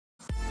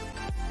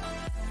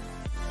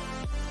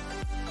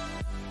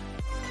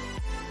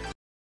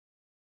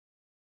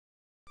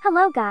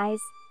Hello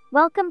guys,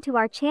 welcome to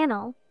our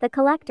channel, The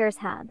Collector's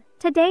Hub.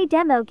 Today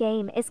demo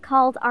game is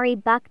called ARI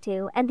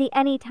BUKTU and the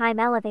Anytime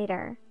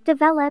Elevator,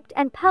 developed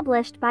and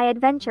published by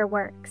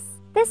AdventureWorks.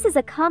 This is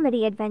a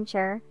comedy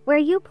adventure where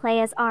you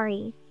play as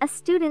Ari, a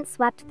student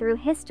swept through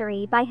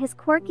history by his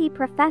quirky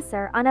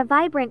professor on a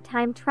vibrant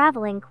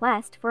time-traveling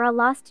quest for a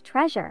lost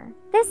treasure.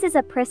 This is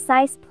a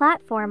precise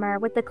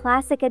platformer with the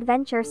classic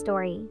adventure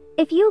story.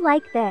 If you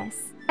like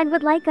this and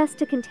would like us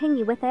to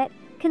continue with it,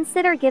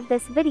 consider give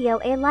this video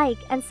a like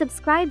and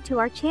subscribe to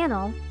our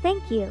channel.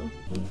 Thank you.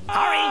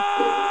 Ari!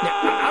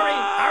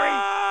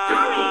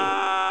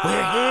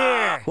 We're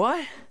here!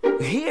 What?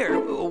 Here?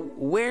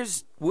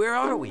 Where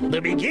are we?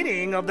 The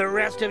beginning of the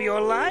rest of your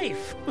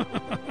life.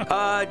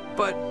 but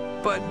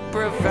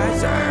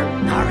Professor...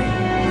 Ari,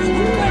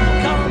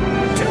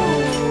 welcome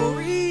to...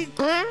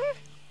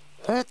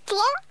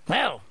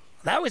 Well,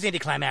 that was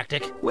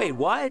anticlimactic. Wait,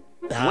 what?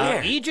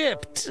 Where?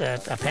 Egypt,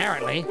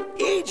 apparently.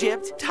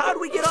 Egypt? How'd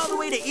we get all the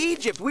way to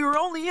Egypt? We were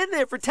only in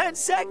there for 10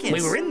 seconds.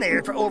 We were in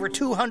there for over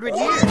 200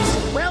 years.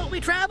 Well, we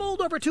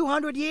traveled over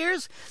 200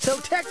 years, so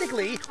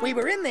technically we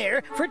were in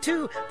there for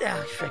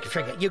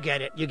forget, you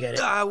get it.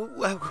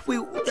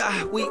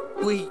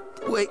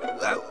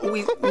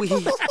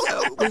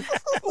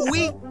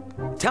 We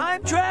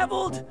time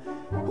traveled?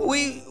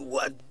 We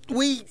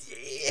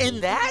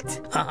in that?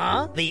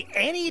 Uh-huh. The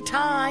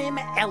Anytime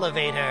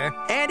Elevator.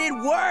 And it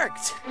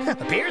worked.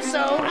 Appears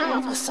so.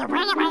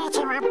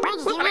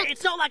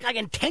 It's not like I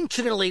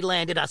intentionally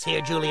landed us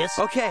here, Julius.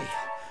 Okay,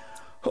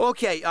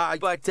 but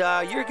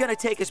you're gonna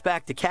take us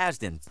back to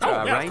Kasdan,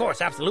 yeah, right? Of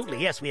course,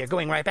 absolutely. Yes, we are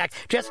going right back.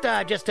 Just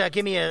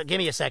give me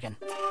a second.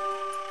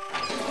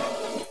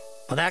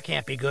 Well, that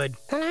can't be good.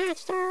 Oh,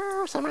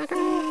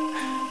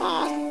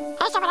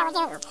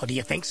 do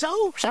you think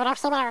so?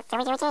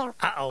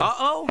 Uh-oh.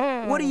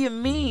 Uh-oh? What do you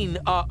mean,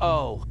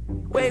 uh-oh?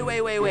 Wait.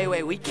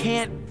 We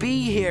can't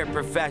be here,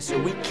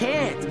 Professor. We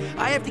can't.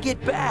 I have to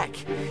get back.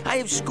 I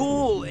have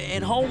school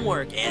and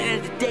homework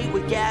and a date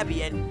with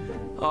Gabby and...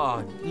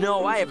 Oh,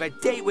 no, I have a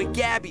date with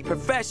Gabby.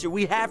 Professor,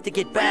 we have to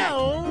get back.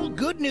 Well,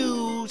 good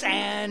news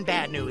and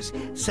bad news.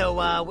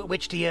 So,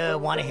 which do you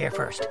want to hear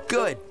first?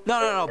 Good.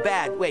 No,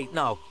 bad. Wait,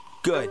 no.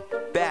 Good.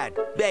 Bad.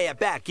 Yeah,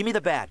 bad. Give me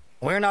the bad.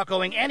 We're not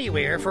going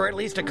anywhere for at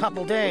least a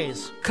couple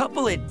days.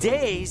 Couple of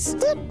days?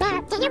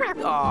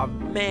 Oh,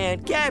 man,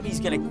 Gabby's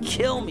gonna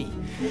kill me.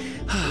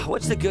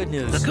 What's the good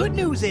news? The good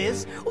news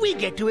is we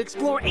get to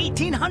explore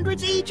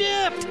 1800s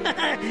Egypt.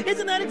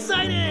 Isn't that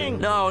exciting?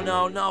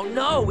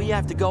 No. We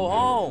have to go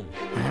home.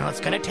 Well,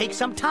 it's gonna take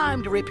some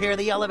time to repair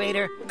the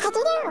elevator.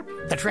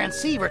 The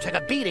transceiver took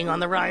a beating on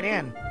the ride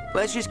in.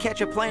 Let's just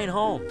catch a plane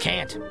home.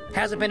 Can't.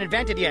 Hasn't been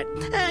invented yet.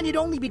 And you'd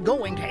only be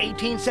going to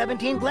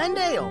 1817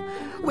 Glendale,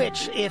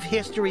 which, if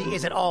history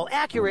is at all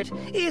accurate,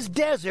 is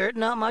desert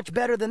not much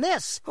better than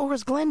this. Or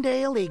is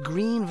Glendale a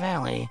green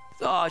valley?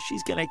 Oh,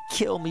 she's gonna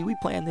kill me. We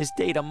planned this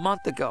date a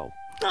month ago.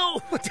 Oh,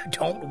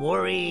 don't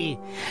worry.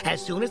 As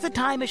soon as the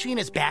time machine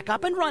is back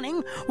up and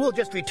running, we'll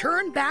just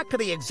return back to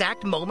the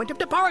exact moment of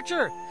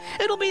departure.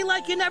 It'll be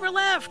like you never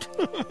left.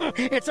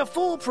 It's a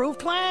foolproof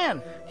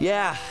plan.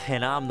 Yeah,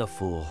 and I'm the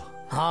fool.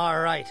 All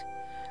right.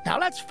 Now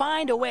let's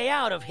find a way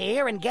out of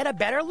here and get a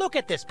better look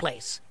at this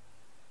place.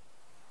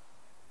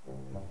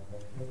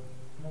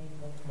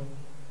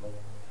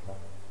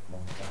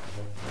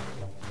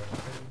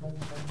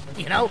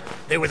 You know,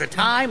 there was a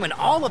time when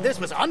all of this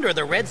was under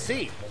the Red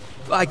Sea.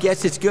 I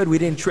guess it's good we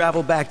didn't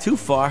travel back too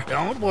far.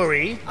 Don't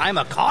worry. I'm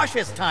a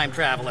cautious time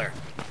traveler.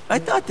 I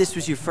thought this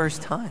was your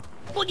first time.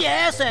 Well,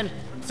 yes, and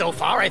so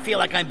far I feel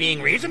like I'm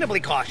being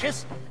reasonably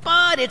cautious,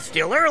 but it's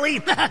still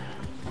early.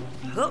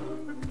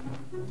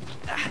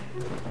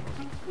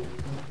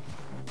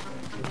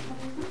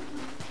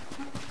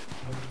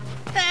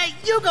 Hey,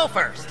 you go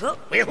first.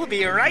 We'll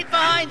be right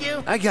behind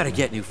you. I gotta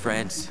get new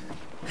friends.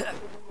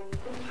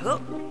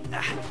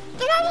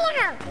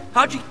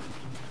 How'd you...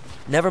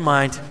 Never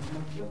mind.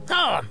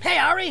 Oh, hey,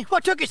 Ari,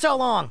 what took you so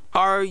long?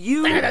 Are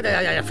you...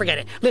 Forget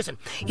it. Listen,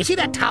 you see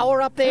that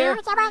tower up there?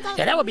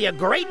 Yeah, that would be a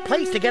great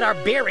place to get our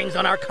bearings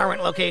on our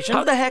current location.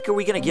 How the heck are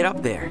we gonna get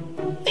up there?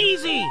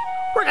 Easy.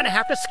 We're gonna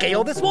have to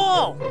scale this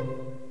wall.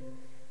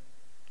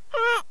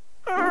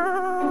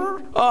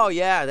 Oh,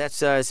 yeah,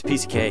 that's it's a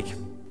piece of cake.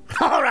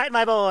 All right,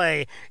 my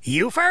boy.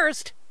 You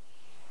first.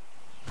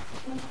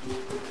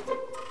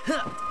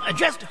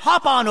 Just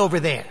hop on over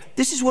there.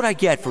 This is what I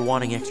get for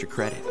wanting extra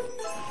credit.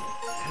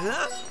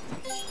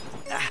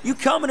 You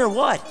coming or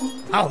what?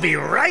 I'll be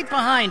right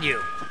behind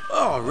you.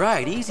 All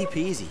right, easy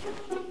peasy.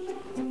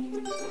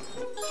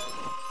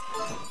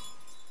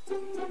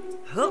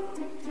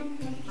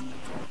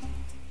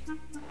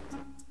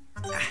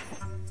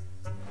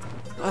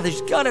 Oh,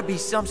 there's gotta be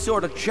some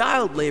sort of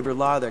child labor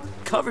law that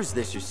covers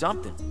this or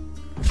something.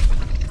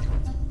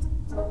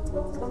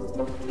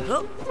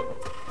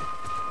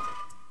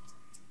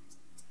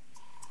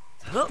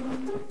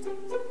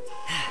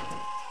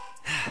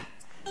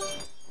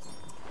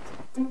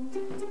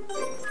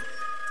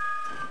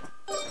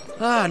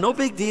 No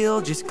big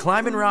deal, just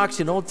climbing rocks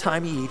in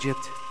old-timey Egypt.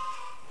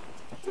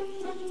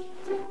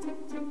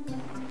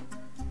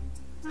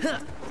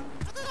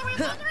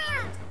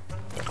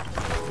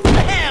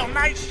 Hell,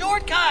 nice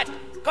shortcut!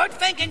 Good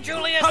thinking,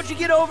 Julius. How'd you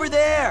get over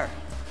there?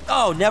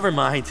 Oh, never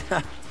mind.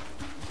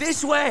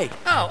 This way.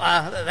 Oh,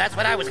 that's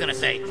what I was gonna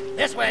say.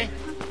 This way.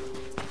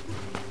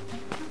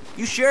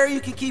 You sure you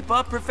can keep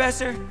up,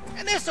 Professor?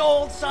 And this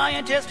old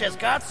scientist has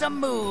got some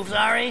moves,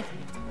 Ari.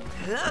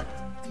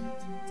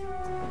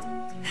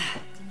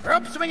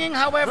 Rope swinging,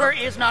 however,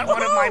 is not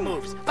one of my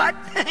moves. But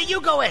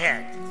you go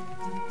ahead.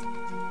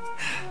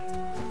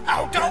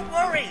 Oh, don't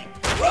worry.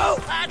 Whoa.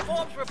 These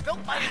platforms were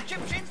built by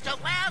Egyptians to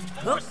last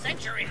for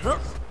centuries.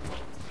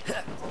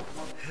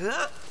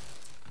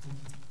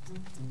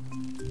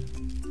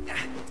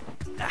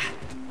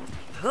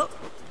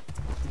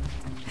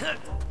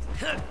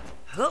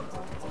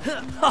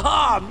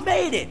 Haha,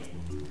 made it!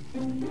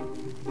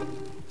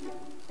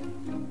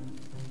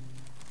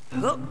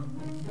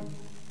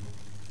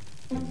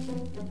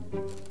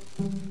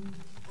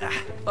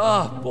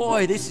 Oh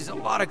boy, this is a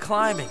lot of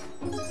climbing.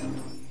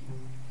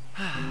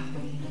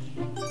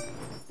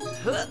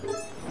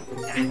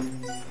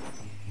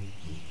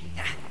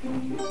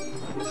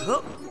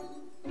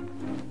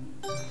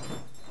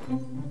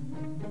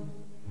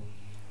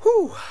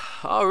 Whew.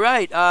 All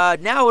right,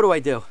 now what do I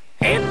do?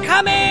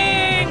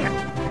 Incoming!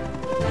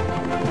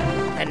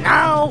 And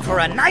now for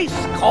a nice,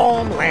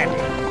 calm landing.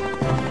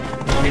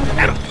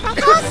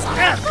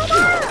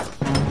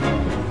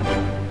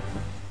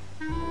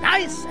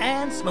 Nice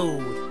and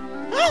smooth.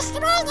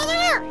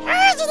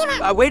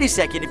 Wait a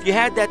second, if you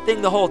had that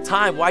thing the whole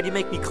time, why'd you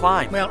make me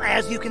climb? Well,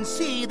 as you can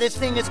see, this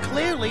thing is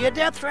clearly a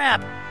death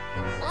trap.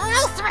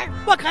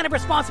 What kind of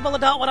responsible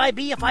adult would I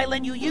be if I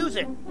let you use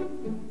it?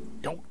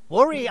 Don't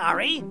worry,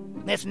 Ari.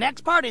 This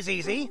next part is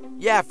easy.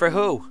 Yeah, for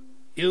who?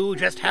 You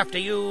just have to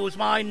use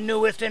my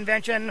newest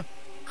invention.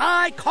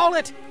 I call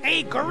it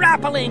a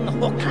grappling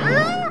hook.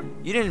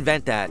 You didn't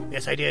invent that.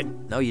 Yes, I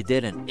did. No, you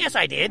didn't. Yes,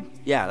 I did.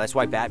 Yeah, that's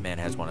why Batman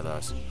has one of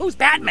those. Who's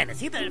Batman?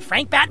 Is he the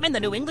Frank Batman, the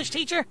new English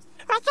teacher?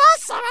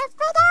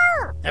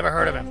 Never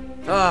heard of him.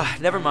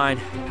 Never mind.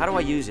 How do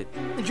I use it?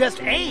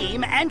 Just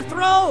aim and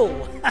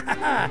throw.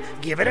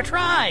 Give it a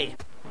try.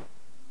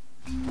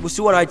 Well,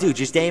 so what do I do?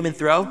 Just aim and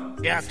throw?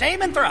 Just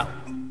aim and throw.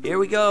 Here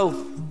we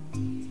go.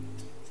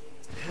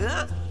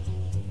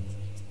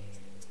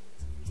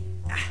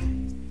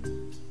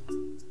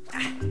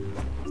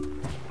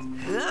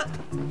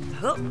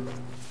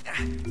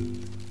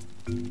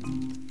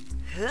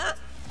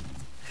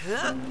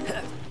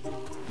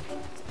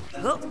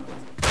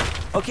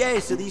 Okay,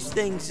 so these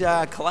things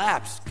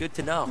collapse. Good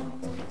to know.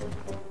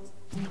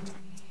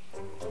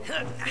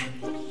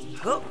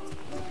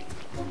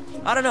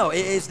 I don't know,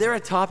 is there a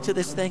top to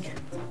this thing?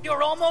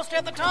 You're almost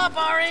at the top,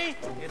 Ari.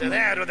 Either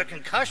that or the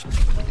concussion.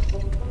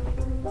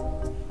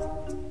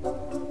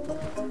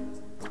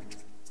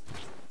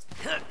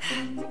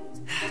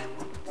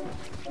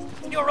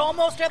 You're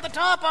almost at the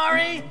top,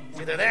 Ari.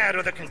 Either that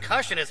or the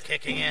concussion is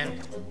kicking in.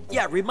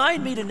 Yeah,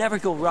 remind me to never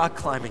go rock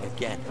climbing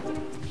again.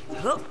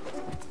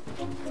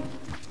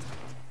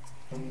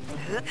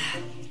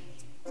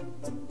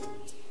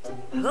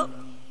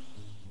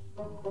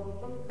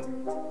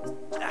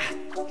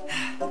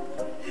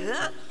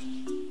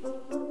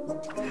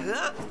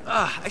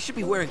 I should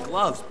be wearing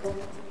gloves.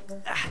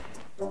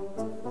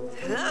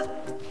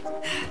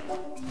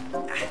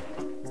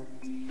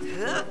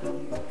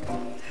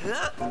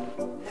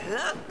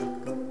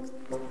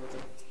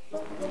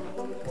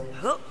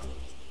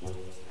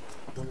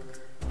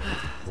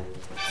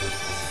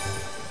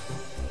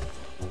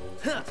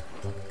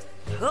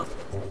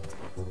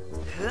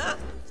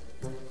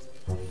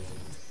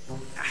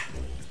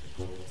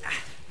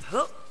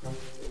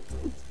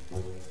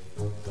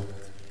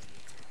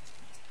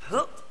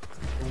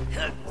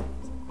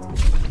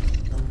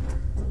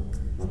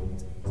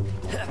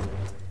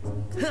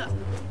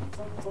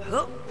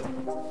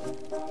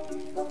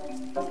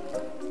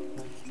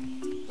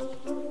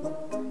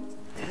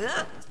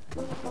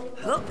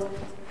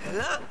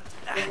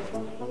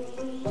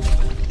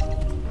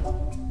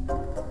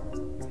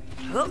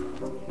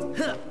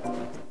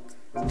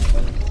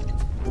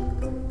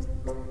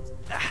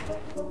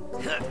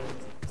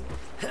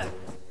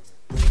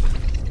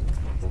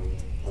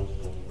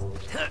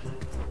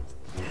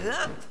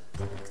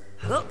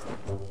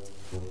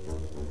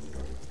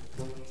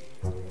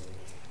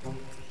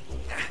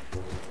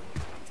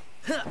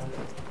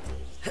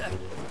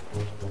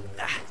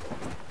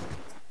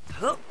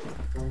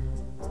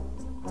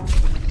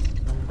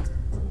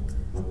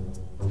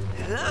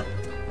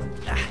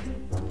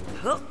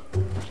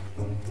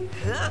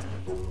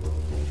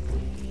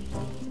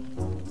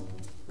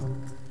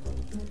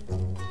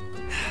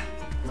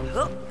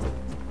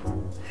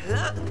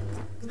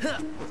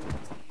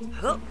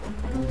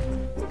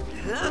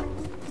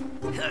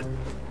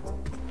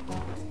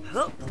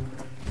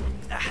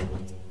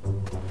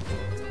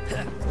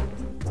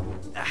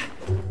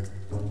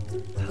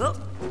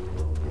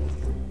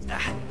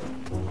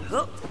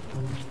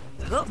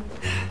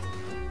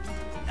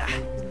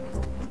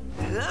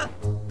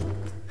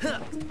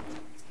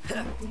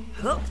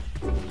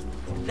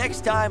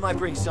 Next time I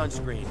bring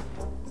sunscreen.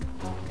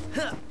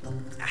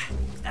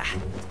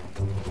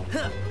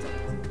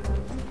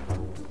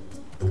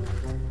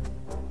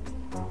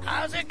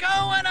 How's it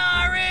going,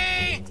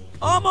 Ari?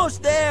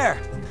 Almost there.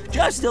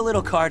 Just a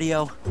little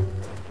cardio.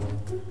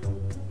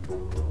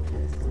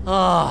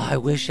 Oh, I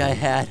wish I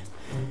had,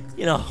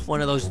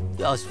 one of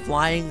those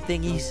flying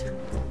thingies.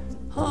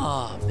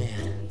 Oh,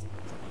 man.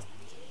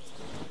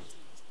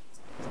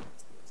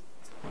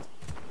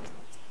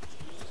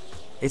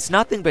 It's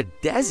nothing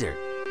but desert.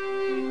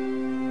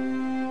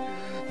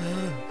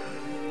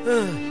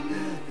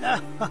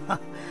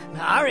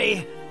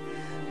 Ari,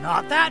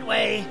 not that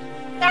way.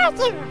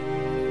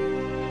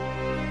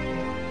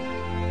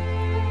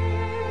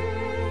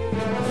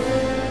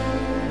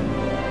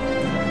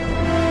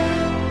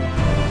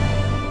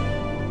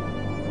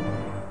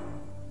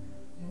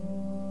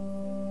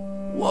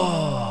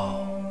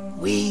 Whoa.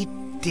 We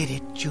did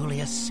it,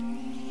 Julius.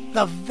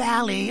 The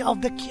Valley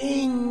of the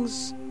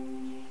Kings.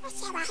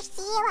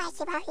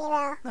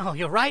 Oh,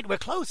 you're right. We're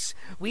close.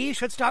 We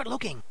should start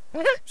looking.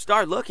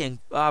 Start looking?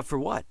 For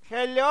what?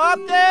 Hello up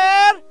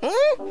there?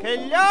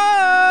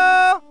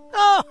 Hello?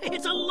 Oh,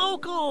 it's a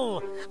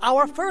local.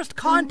 Our first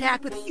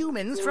contact with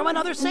humans from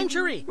another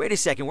century. Wait a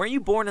second. Weren't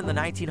you born in the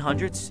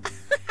 1900s?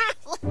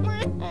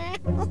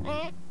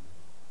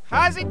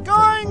 How's it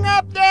going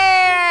up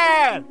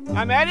there?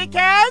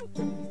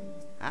 American?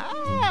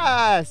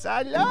 Ah,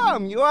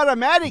 Salam. You are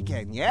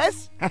American,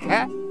 yes?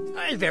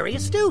 Very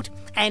astute.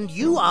 And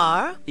you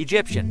are?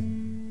 Egyptian.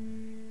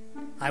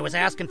 I was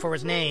asking for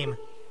his name.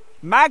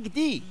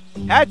 Magdi,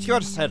 at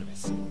your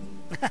service.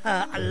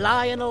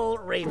 Lionel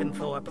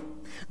Raventhorpe.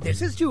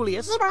 This is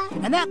Julius,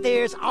 and that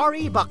there's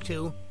ARI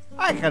BUKTU.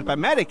 I help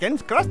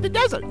Americans cross the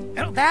desert.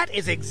 Well, that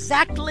is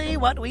exactly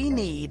what we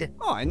need.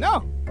 Oh, I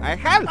know. I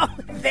help. Oh,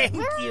 thank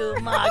you,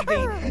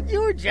 Magdi.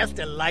 You're just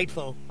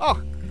delightful.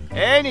 Oh,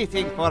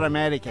 anything for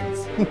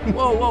Americans.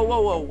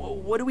 Whoa.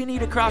 What do we need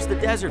to cross the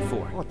desert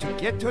for? Oh, to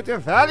get to the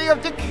Valley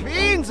of the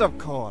Queens, of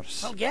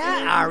course. Oh,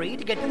 yeah, Ari,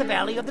 to get to the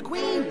Valley of the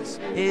Queens.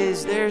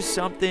 Is there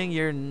something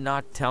you're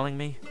not telling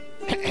me?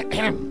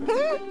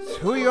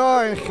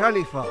 Suyo and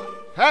Khalifa.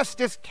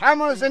 Fastest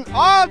camels in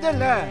all the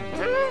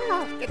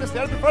land. Get us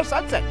there before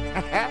sunset.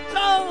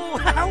 So,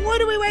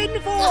 what are we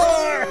waiting for?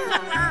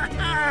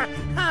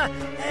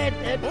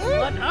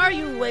 What are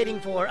you waiting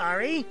for,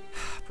 Ari?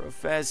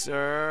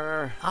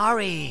 Professor...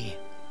 Ari,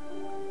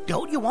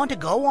 don't you want to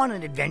go on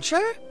an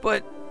adventure?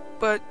 But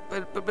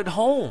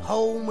home.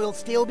 Home will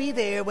still be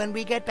there when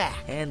we get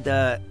back. And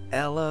the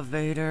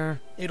elevator?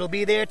 It'll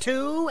be there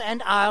too,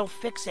 and I'll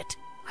fix it.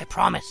 I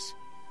promise.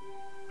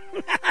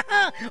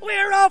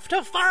 We're off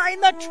to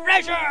find the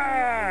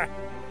treasure!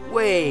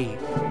 Wait,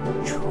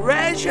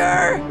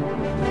 treasure?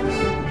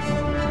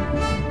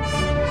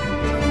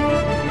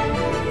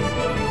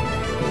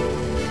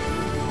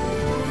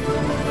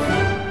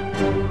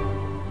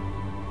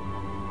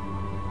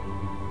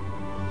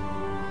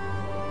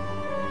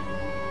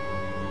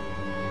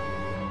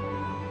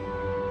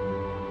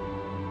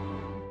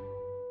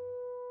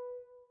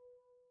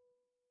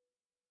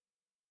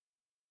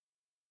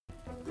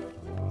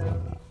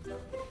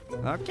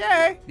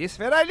 Okay, this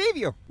where I leave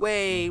you.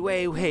 Wait.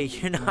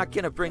 You're not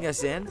gonna bring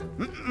us in?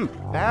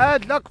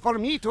 Bad luck for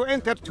me to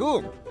enter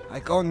tomb. I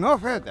go no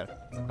further.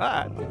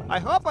 But I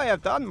hope I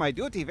have done my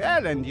duty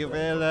well, and you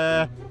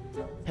will,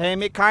 pay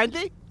me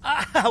kindly?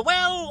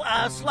 Well,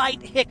 a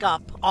slight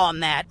hiccup on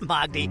that,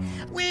 Magdi.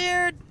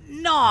 We're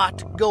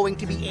not going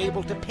to be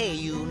able to pay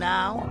you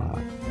now.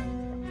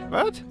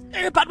 What?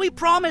 But we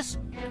promise,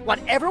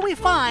 whatever we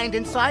find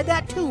inside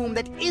that tomb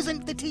that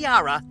isn't the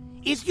tiara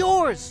is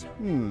yours.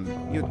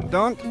 You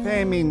don't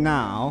pay me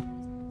now,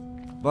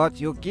 but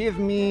you give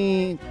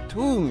me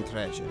tomb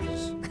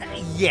treasures.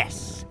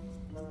 Yes.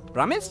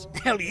 Promise?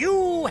 Well,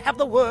 you have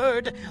the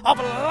word of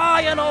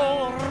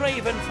Lionel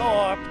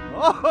Raventhorpe.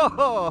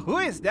 Oh, who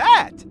is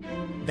that?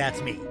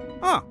 That's me.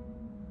 Oh.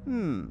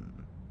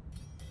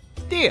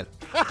 Deal.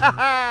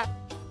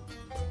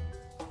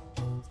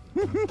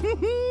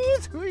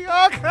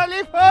 Suyo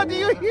Khalifa, do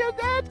you hear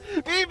that?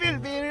 We will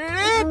be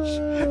rich!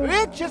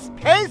 Richest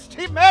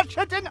pastry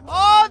merchant in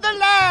all the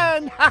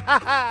land!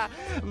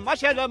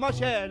 Mashallah,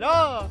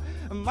 mashallah!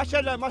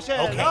 Mashallah,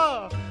 mashallah!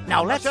 Okay,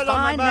 now let's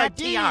find that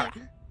tiara.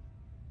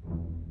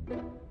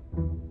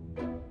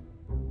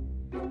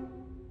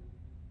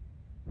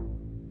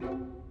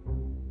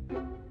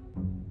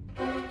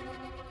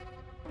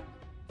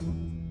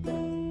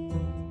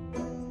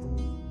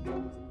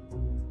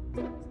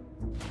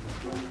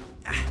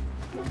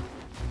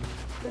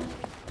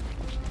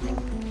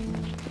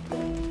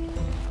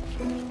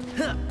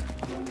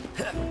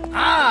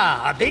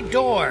 Ah, a big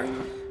door.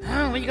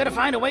 Well, you gotta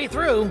find a way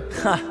through.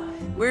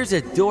 Where's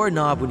a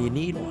doorknob when you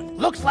need one?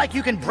 Looks like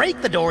you can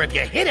break the door if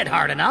you hit it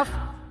hard enough.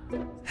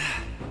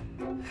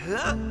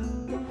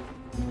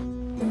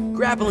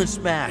 Grapple and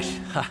smash.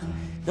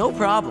 No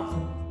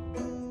problem.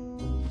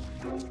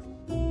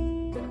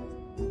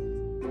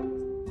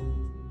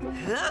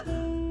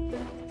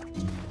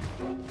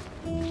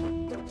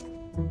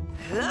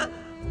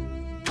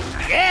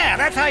 Yeah,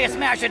 that's how you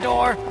smash a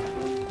door.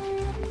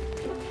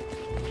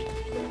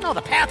 Oh,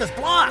 the path is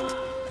blocked.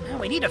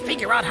 We need to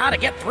figure out how to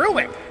get through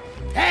it.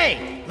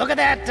 Hey, look at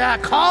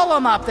that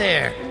column up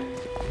there.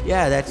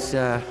 Yeah,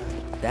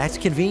 that's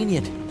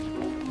convenient.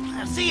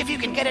 See if you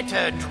can get it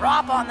to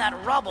drop on that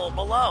rubble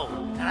below.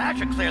 And that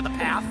should clear the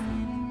path.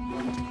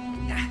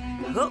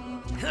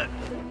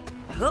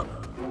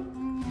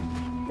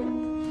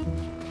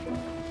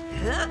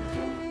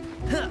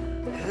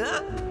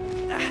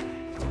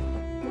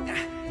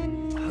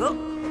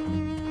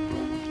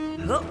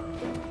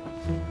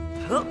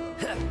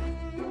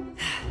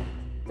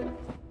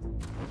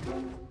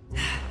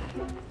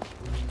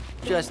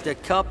 Just a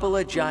couple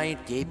of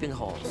giant gaping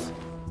holes.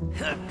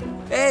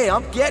 Hey,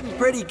 I'm getting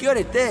pretty good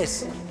at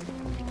this.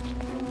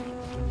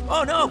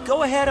 Oh no,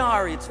 go ahead,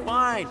 Ari, it's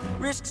fine.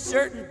 Risk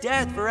certain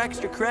death for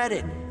extra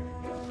credit.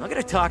 I'm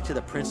gonna talk to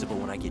the principal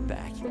when I get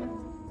back.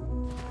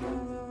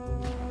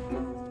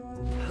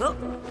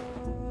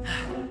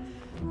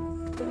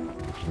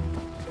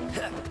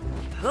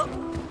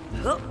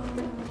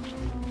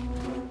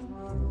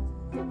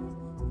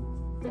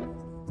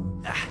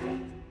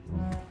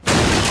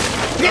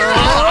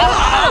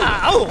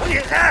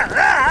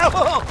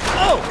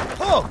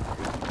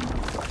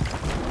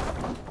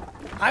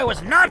 I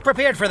was not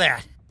prepared for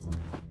that.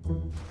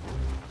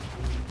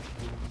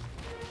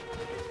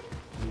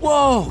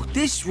 Whoa,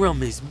 this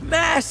room is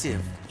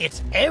massive.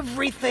 It's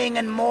everything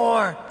and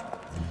more.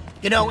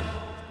 You know,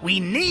 we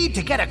need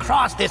to get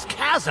across this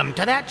chasm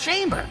to that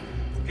chamber.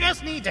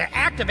 Just need to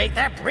activate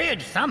that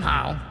bridge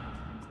somehow.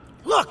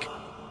 Look,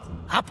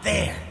 up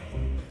there.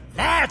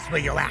 That's where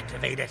you'll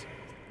activate it.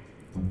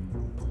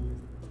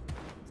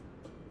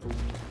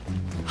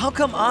 How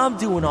come I'm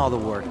doing all the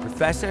work,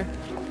 Professor?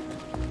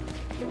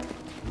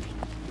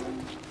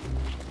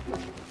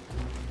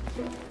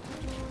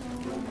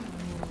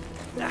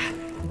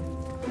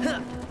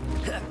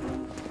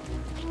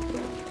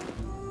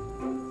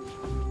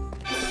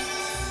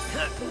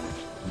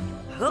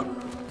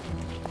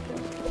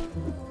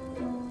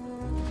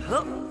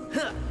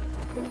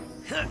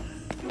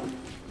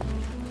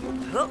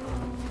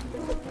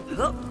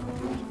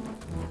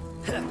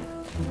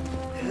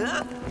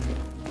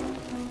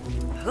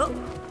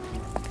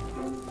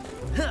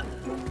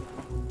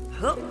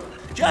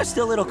 Just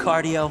a little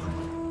cardio.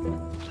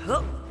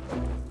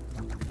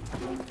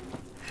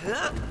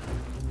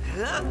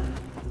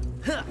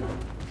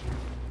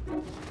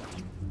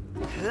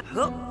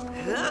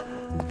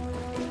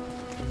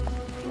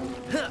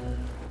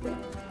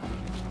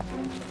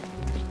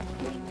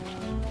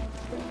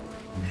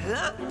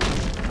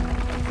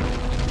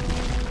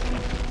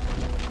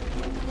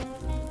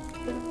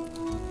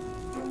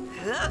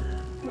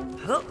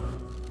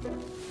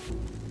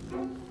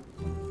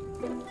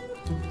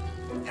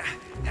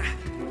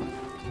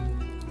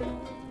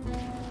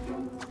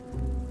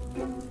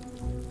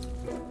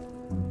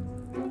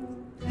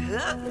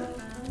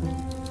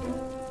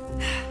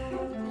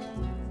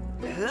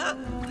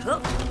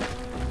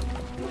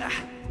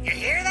 You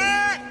hear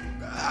that?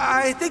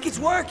 I think it's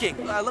working.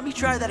 Let me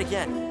try that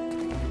again.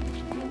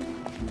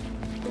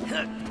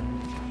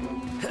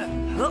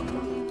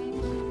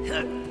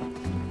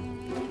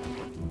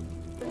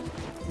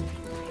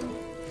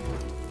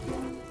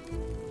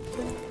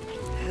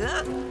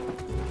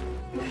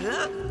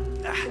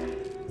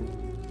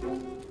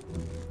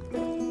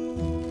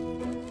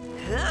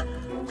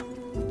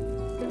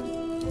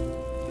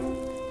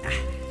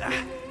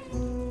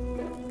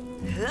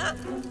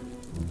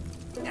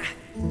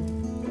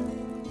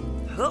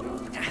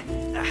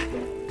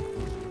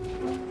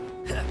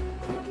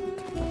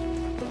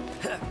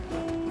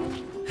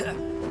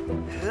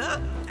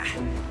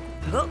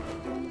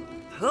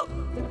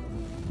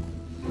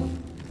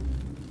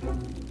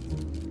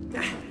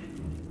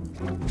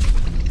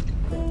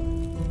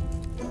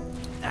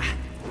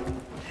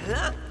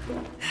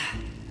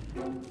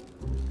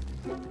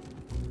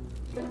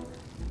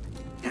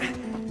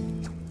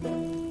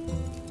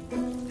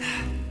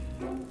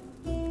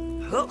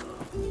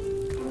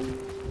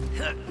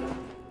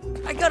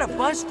 I gotta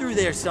bust through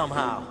there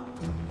somehow.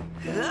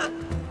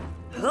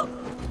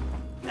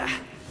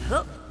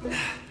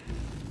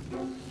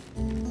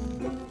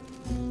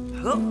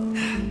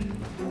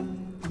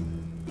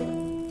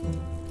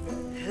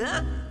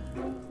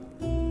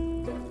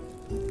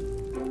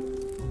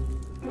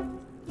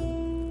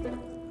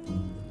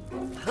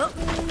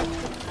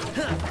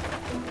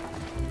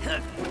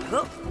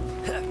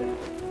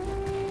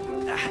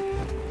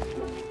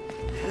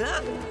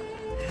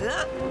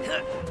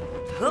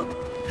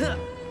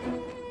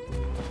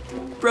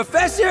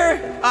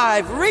 Professor,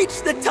 I've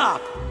reached the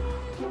top.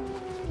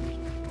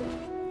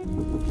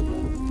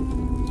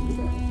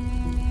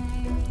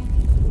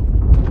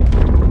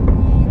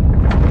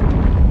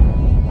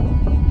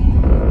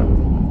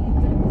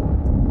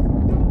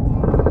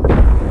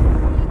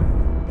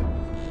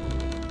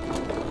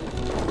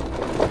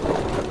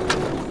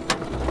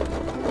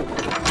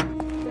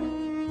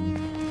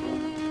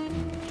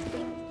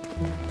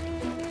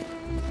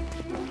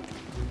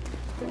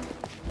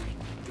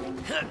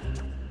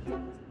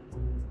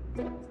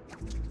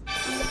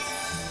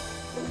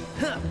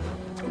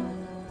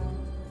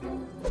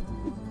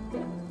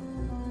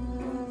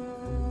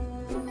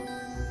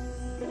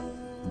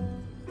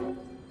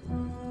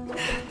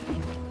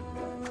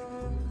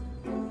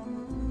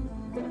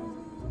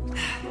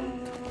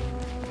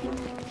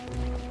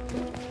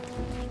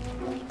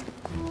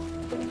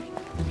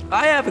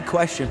 I have a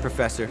question,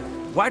 Professor.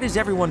 Why does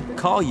everyone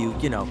call you,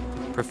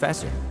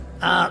 Professor?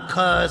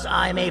 'Cause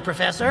I'm a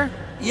professor?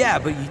 Yeah,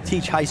 but you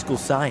teach high school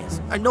science.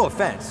 No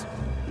offense.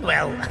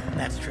 Well,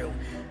 that's true.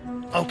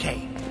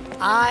 Okay,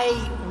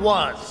 I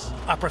was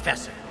a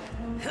professor.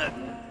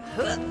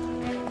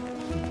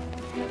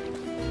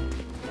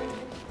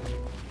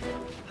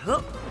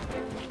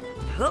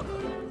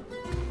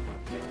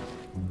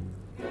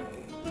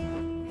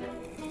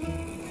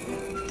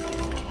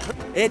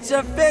 It's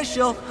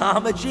official.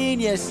 I'm a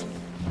genius.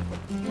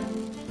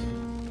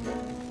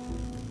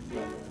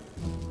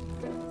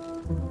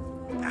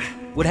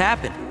 What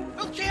happened?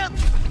 Oh, Chip!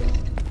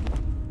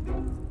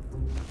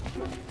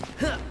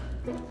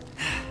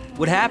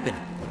 What happened?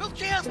 Oh,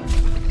 Chip!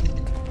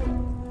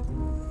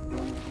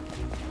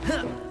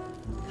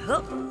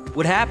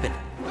 What happened?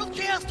 Well,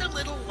 just a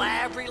little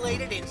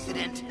lab-related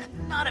incident.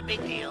 Not a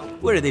big deal.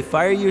 What, did they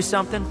fire you or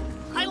something?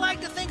 I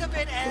like to think of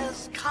it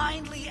as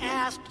kindly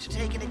asked to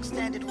take an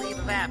extended leave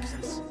of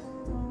absence.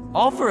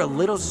 All for a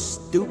little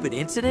stupid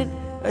incident?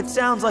 That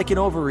sounds like an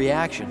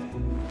overreaction.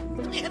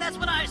 Yeah, that's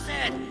what I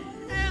said.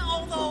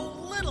 Although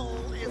little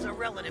is a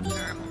relative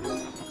term.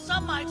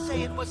 Some might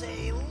say it was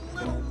a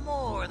little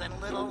more than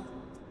little.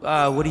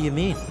 What do you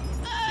mean?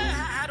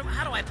 How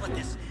do I put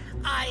this?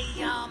 I,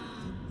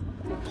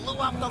 blew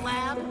up the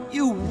lab.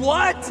 You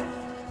what?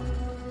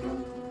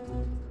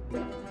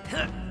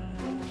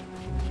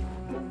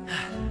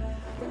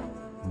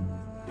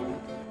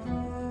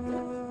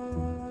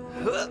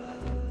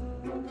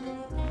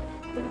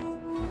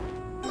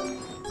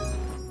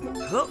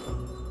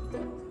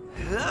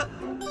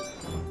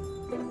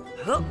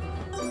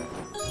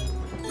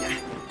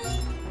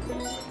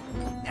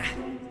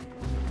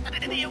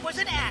 It was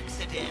an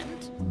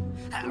accident.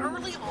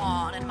 Early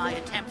on in my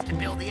attempts to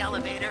build the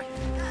elevator,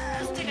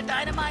 a stick of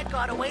dynamite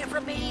got away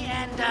from me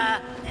and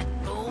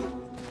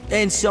boom.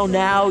 And so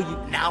now you...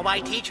 Now I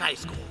teach high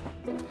school.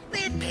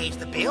 It pays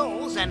the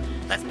bills and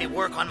lets me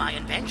work on my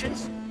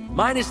inventions.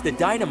 Minus the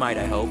dynamite,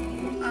 I hope.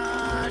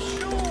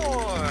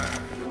 Sure.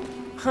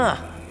 Huh.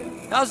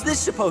 How's this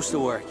supposed to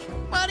work?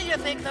 What do you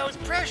think those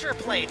pressure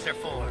plates are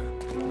for?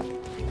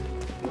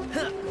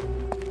 Huh.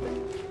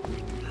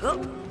 Huh.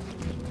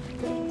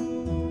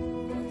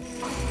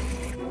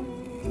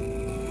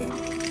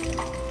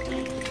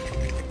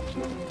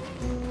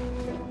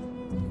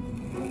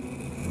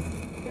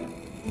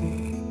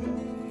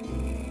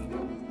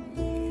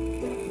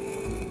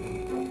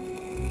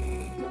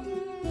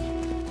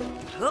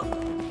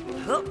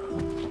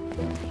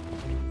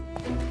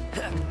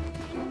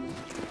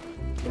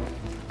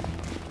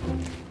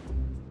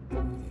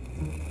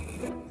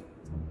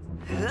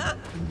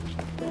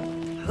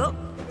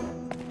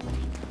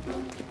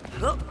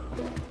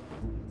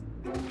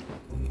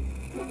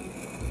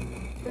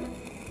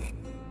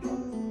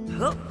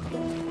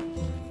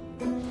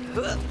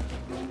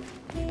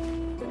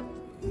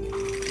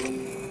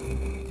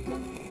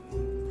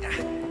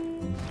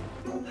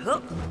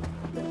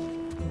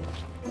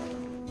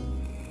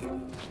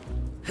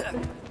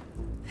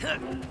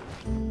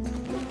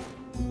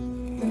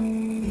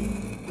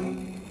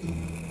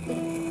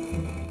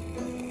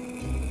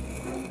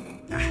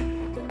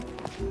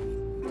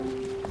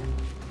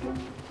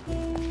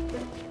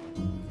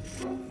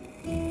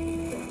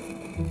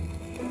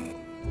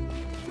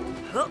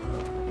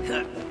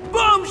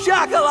 Boom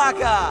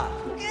shakalaka!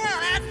 Yeah,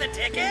 that's the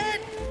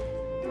ticket.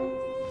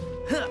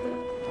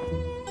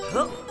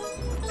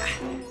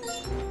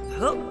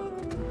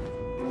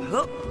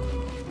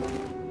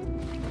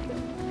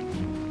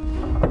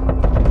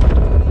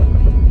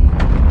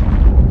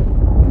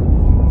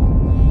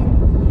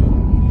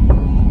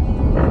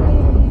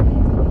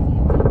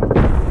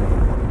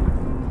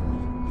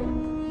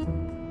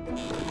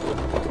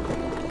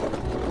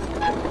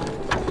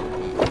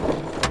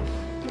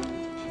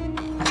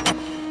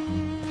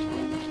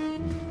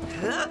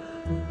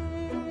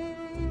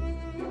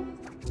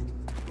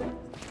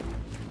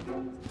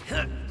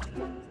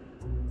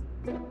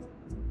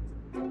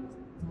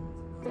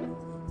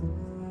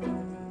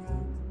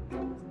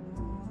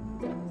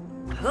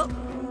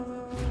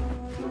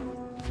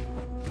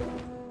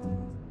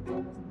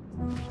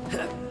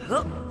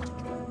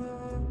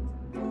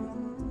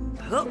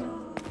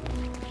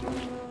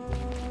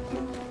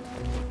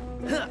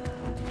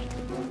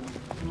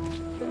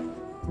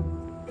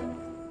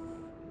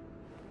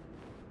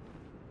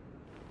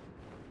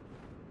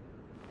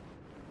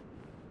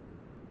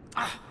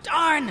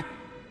 Darn!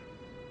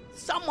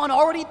 Someone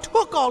already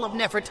took all of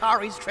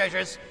Nefertari's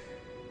treasures.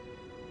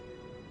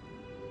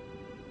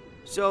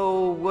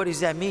 So, what does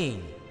that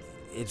mean?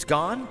 It's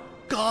gone?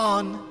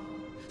 Gone.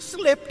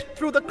 Slipped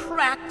through the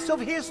cracks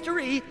of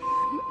history.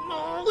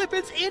 Oh, if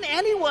it's in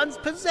anyone's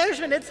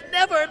possession, it's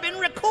never been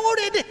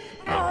recorded.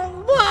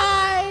 Oh,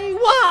 why?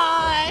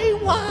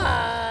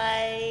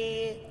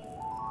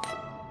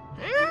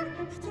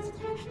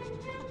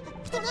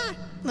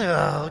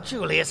 Oh,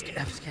 Julius.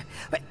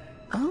 Wait.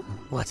 Oh,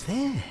 what's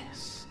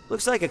this?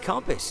 Looks like a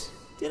compass.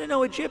 Didn't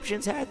know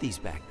Egyptians had these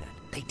back then.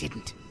 They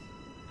didn't.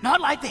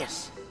 Not like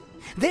this.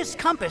 This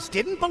compass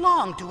didn't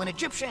belong to an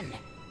Egyptian.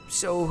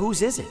 So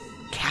whose is it?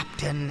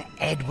 Captain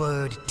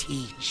Edward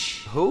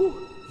Teach.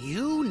 Who?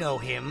 You know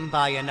him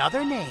by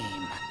another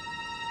name,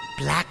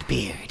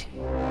 Blackbeard.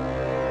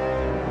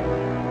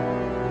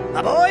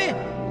 My boy,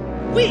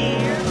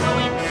 we're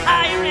going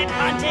pirate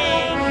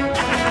hunting!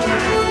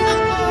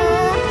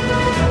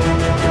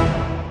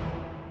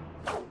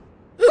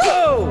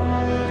 Whoa!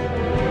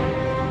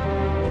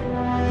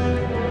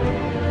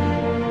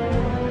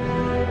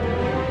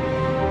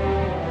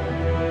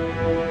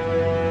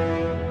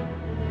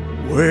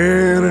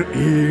 Where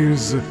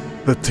is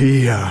the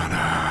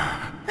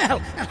tiara?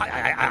 Well,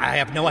 I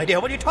have no idea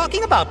what you're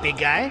talking about, big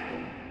guy.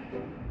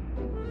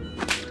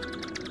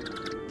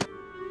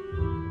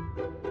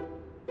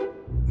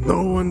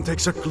 No one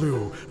takes a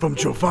clue from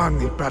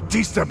Giovanni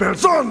Battista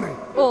Belzoni!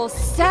 Or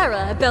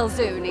Sarah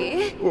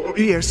Belzoni. Oh,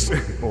 yes,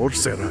 or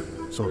Sarah,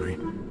 sorry.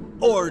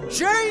 Or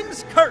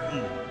James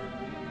Curtin.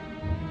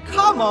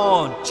 Come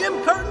on,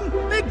 Jim Curtin,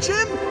 Big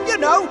Jim, you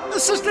know,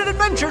 assistant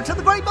adventure to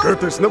the Great Boat.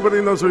 Curtis,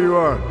 nobody knows who you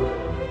are.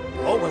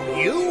 Oh, well,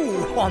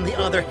 you, on the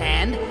other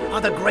hand, are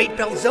the great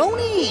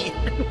Belzoni.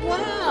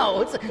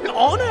 Wow, it's an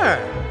honor.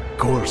 Of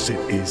course it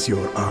is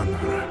your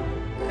honor.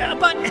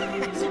 But,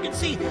 as you can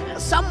see,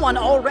 someone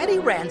already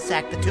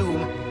ransacked the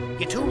tomb.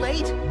 You're too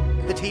late.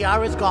 The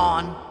tiara's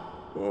gone.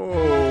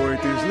 Oh, it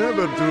is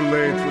never too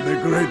late for the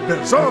great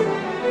Belzoni.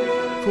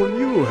 For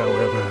you,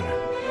 however,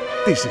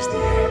 this is the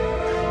end.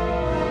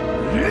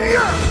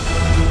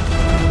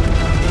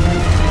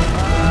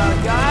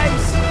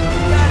 Guys, we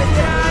gotta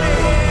get out of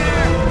here!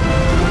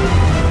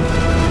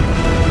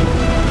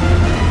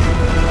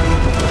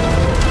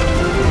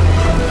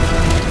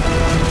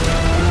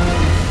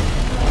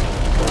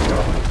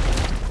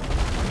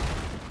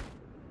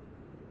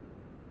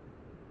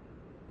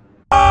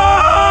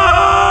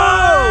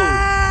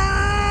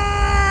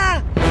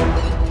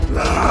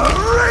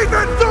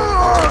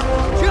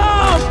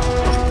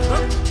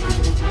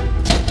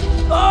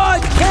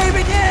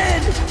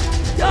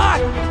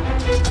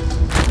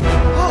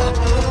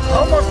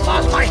 Almost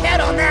lost my head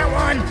on that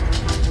one.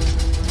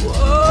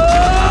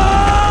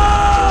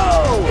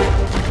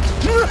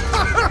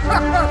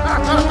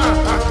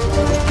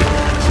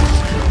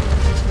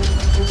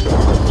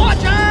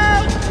 Watch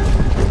out!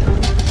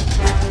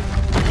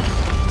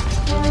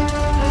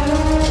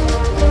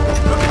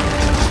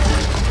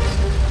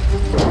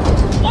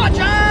 Watch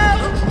out!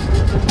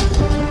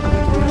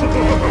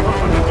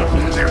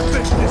 You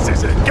think this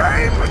is a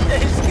game?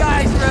 This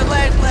guy's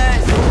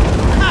relentless!